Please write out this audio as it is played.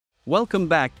Welcome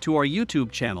back to our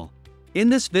YouTube channel. In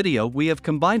this video we have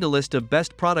combined a list of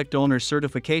best product owner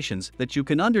certifications that you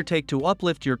can undertake to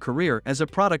uplift your career as a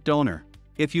product owner.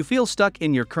 If you feel stuck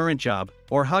in your current job,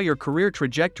 or how your career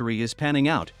trajectory is panning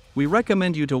out, we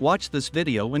recommend you to watch this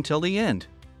video until the end.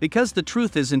 Because the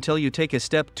truth is, until you take a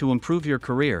step to improve your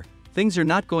career, things are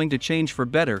not going to change for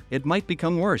better, it might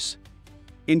become worse.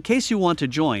 In case you want to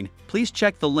join, please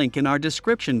check the link in our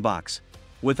description box.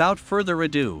 Without further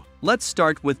ado, let's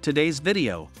start with today's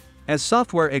video. As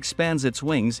software expands its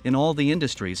wings in all the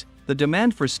industries, the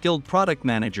demand for skilled product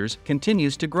managers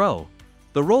continues to grow.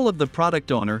 The role of the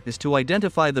product owner is to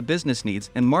identify the business needs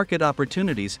and market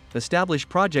opportunities, establish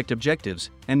project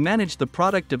objectives, and manage the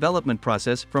product development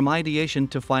process from ideation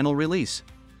to final release.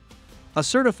 A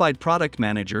certified product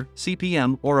manager,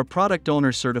 CPM, or a product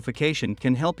owner certification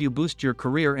can help you boost your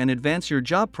career and advance your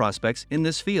job prospects in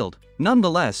this field.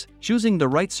 Nonetheless, choosing the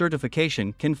right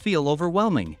certification can feel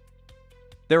overwhelming.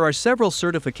 There are several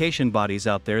certification bodies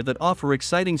out there that offer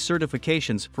exciting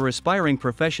certifications for aspiring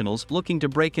professionals looking to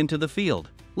break into the field.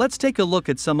 Let's take a look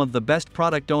at some of the best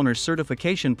product owner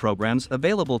certification programs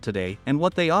available today and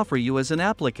what they offer you as an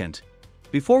applicant.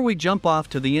 Before we jump off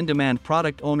to the in-demand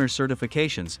product owner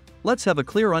certifications, let's have a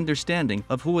clear understanding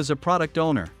of who is a product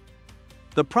owner.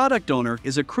 The product owner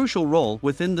is a crucial role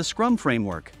within the Scrum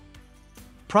framework.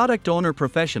 Product owner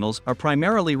professionals are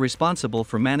primarily responsible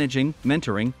for managing,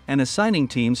 mentoring, and assigning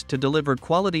teams to deliver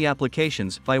quality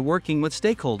applications by working with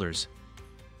stakeholders.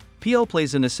 PO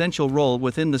plays an essential role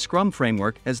within the Scrum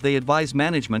framework as they advise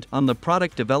management on the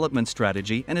product development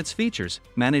strategy and its features,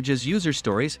 manages user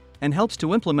stories, and helps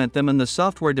to implement them in the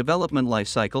software development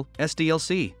lifecycle,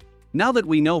 SDLC. Now that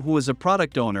we know who is a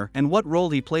product owner and what role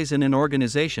he plays in an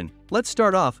organization, let's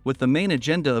start off with the main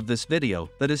agenda of this video,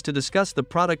 that is to discuss the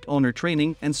product owner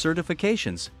training and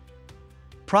certifications.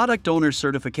 Product owner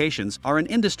certifications are an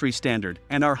industry standard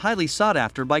and are highly sought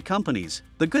after by companies.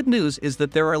 The good news is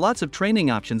that there are lots of training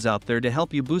options out there to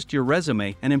help you boost your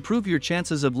resume and improve your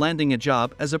chances of landing a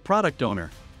job as a product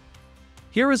owner.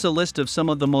 Here is a list of some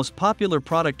of the most popular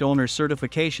product owner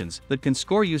certifications that can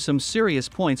score you some serious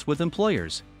points with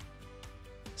employers.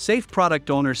 Safe Product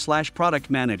Owner/Product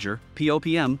Manager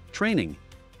 (POPM) Training.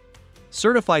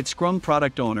 Certified Scrum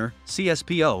Product Owner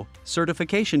 (CSPO)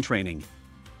 Certification Training.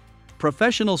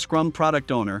 Professional Scrum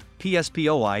Product Owner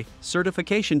 (PSPO-I)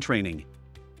 Certification Training.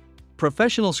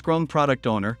 Professional Scrum Product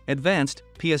Owner Advanced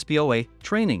PSPO-I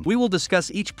Training. We will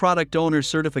discuss each product owner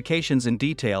certifications in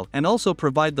detail and also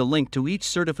provide the link to each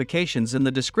certifications in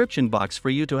the description box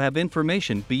for you to have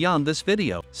information beyond this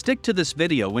video. Stick to this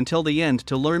video until the end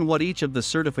to learn what each of the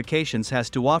certifications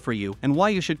has to offer you and why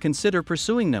you should consider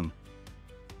pursuing them.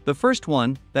 The first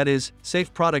one, that is,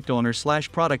 Safe Product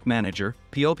Owner/Product Manager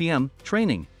 (POPM)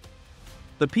 Training.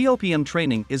 The POPM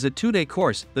training is a 2-day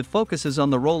course that focuses on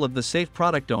the role of the safe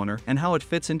product owner and how it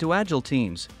fits into agile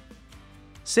teams.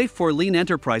 Safe for Lean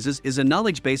Enterprises is a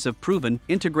knowledge base of proven,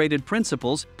 integrated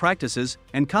principles, practices,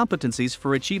 and competencies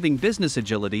for achieving business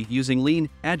agility using Lean,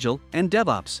 Agile, and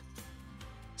DevOps.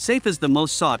 Safe is the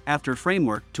most sought-after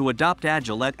framework to adopt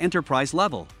Agile at enterprise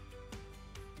level.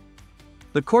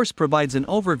 The course provides an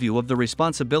overview of the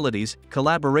responsibilities,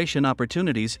 collaboration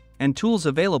opportunities, and tools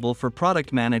available for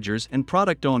product managers and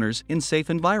product owners in safe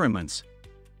environments.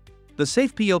 The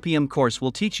Safe POPM course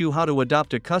will teach you how to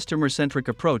adopt a customer-centric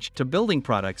approach to building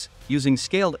products using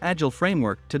Scaled Agile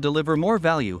Framework to deliver more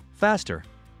value, faster.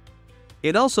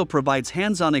 It also provides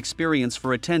hands-on experience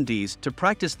for attendees to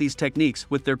practice these techniques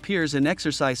with their peers in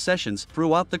exercise sessions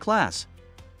throughout the class.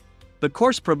 The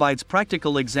course provides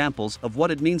practical examples of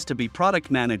what it means to be product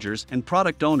managers and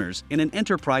product owners in an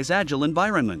enterprise agile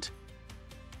environment.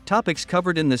 Topics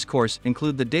covered in this course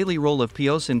include the daily role of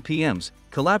POs and PMs,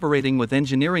 collaborating with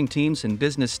engineering teams and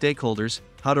business stakeholders,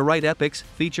 how to write epics,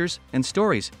 features, and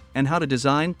stories, and how to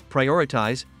design,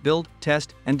 prioritize, build,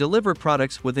 test, and deliver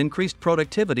products with increased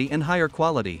productivity and higher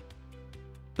quality.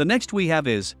 The next we have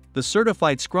is the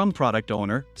Certified Scrum Product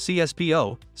Owner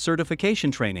 (CSPO)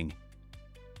 Certification Training.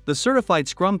 The Certified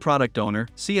Scrum Product Owner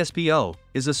 (CSPO)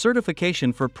 is a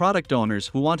certification for product owners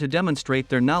who want to demonstrate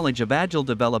their knowledge of agile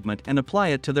development and apply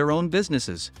it to their own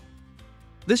businesses.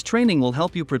 This training will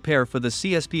help you prepare for the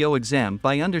CSPO exam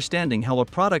by understanding how a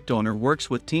product owner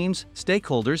works with teams,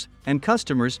 stakeholders, and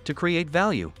customers to create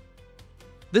value.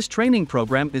 This training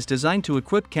program is designed to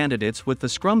equip candidates with the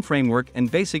Scrum framework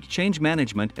and basic change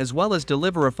management, as well as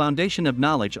deliver a foundation of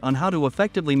knowledge on how to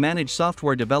effectively manage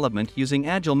software development using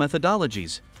agile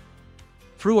methodologies.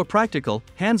 Through a practical,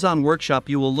 hands-on workshop,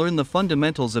 you will learn the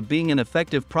fundamentals of being an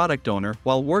effective product owner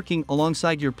while working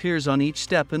alongside your peers on each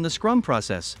step in the Scrum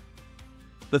process.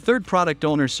 The third product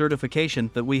owner certification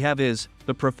that we have is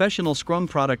the Professional Scrum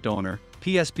Product Owner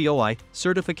 (PSPO-I)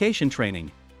 certification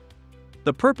training.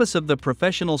 The purpose of the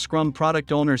Professional Scrum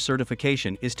Product Owner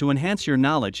certification is to enhance your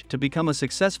knowledge to become a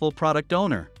successful product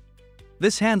owner.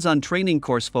 This hands-on training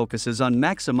course focuses on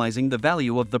maximizing the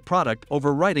value of the product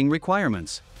over writing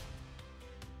requirements.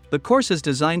 The course is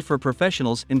designed for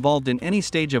professionals involved in any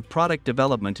stage of product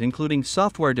development, including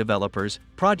software developers,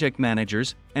 project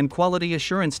managers, and quality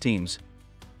assurance teams.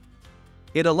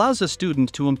 It allows a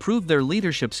student to improve their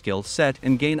leadership skill set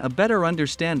and gain a better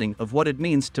understanding of what it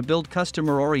means to build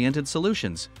customer-oriented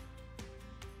solutions.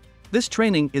 This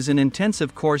training is an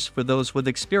intensive course for those with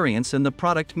experience in the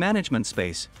product management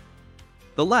space.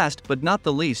 The last but not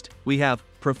the least, we have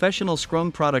Professional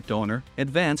Scrum Product Owner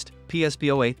Advanced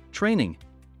 (PSPO-I) training.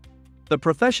 The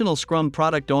Professional Scrum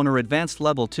Product Owner Advanced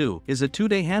Level 2 is a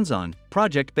 2-day hands-on,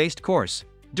 project-based course.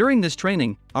 During this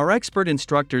training, our expert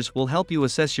instructors will help you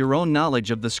assess your own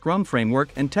knowledge of the Scrum framework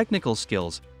and technical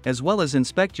skills, as well as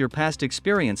inspect your past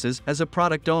experiences as a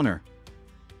product owner.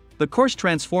 The course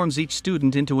transforms each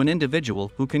student into an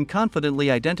individual who can confidently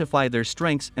identify their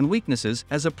strengths and weaknesses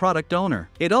as a product owner.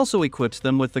 It also equips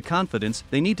them with the confidence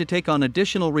they need to take on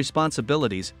additional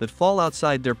responsibilities that fall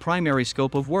outside their primary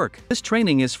scope of work. This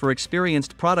training is for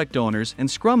experienced product owners and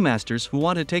Scrum Masters who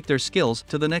want to take their skills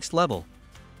to the next level.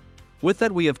 With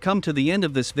that, we have come to the end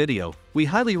of this video. We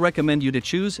highly recommend you to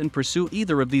choose and pursue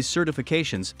either of these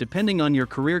certifications depending on your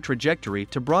career trajectory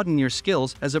to broaden your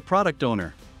skills as a product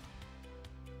owner.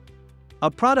 A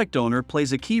product owner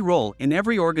plays a key role in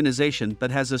every organization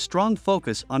that has a strong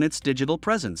focus on its digital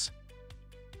presence.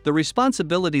 The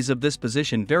responsibilities of this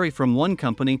position vary from one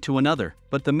company to another,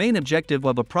 but the main objective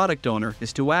of a product owner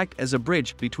is to act as a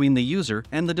bridge between the user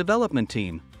and the development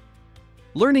team.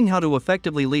 Learning how to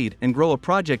effectively lead and grow a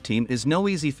project team is no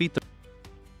easy feat.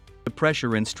 The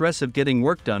pressure and stress of getting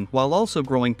work done while also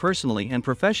growing personally and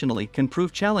professionally can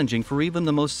prove challenging for even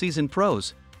the most seasoned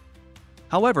pros.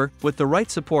 However, with the right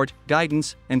support,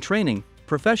 guidance, and training,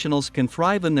 professionals can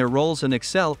thrive in their roles and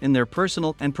excel in their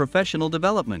personal and professional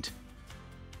development.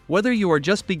 Whether you are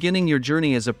just beginning your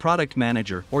journey as a product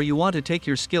manager or you want to take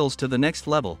your skills to the next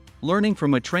level, learning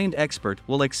from a trained expert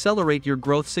will accelerate your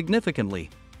growth significantly.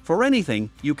 For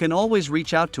anything, you can always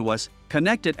reach out to us,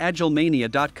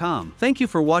 connect@agilemania.com. Thank you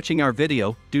for watching our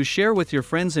video. Do share with your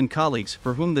friends and colleagues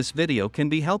for whom this video can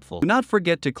be helpful. Do not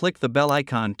forget to click the bell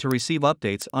icon to receive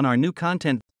updates on our new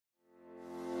content.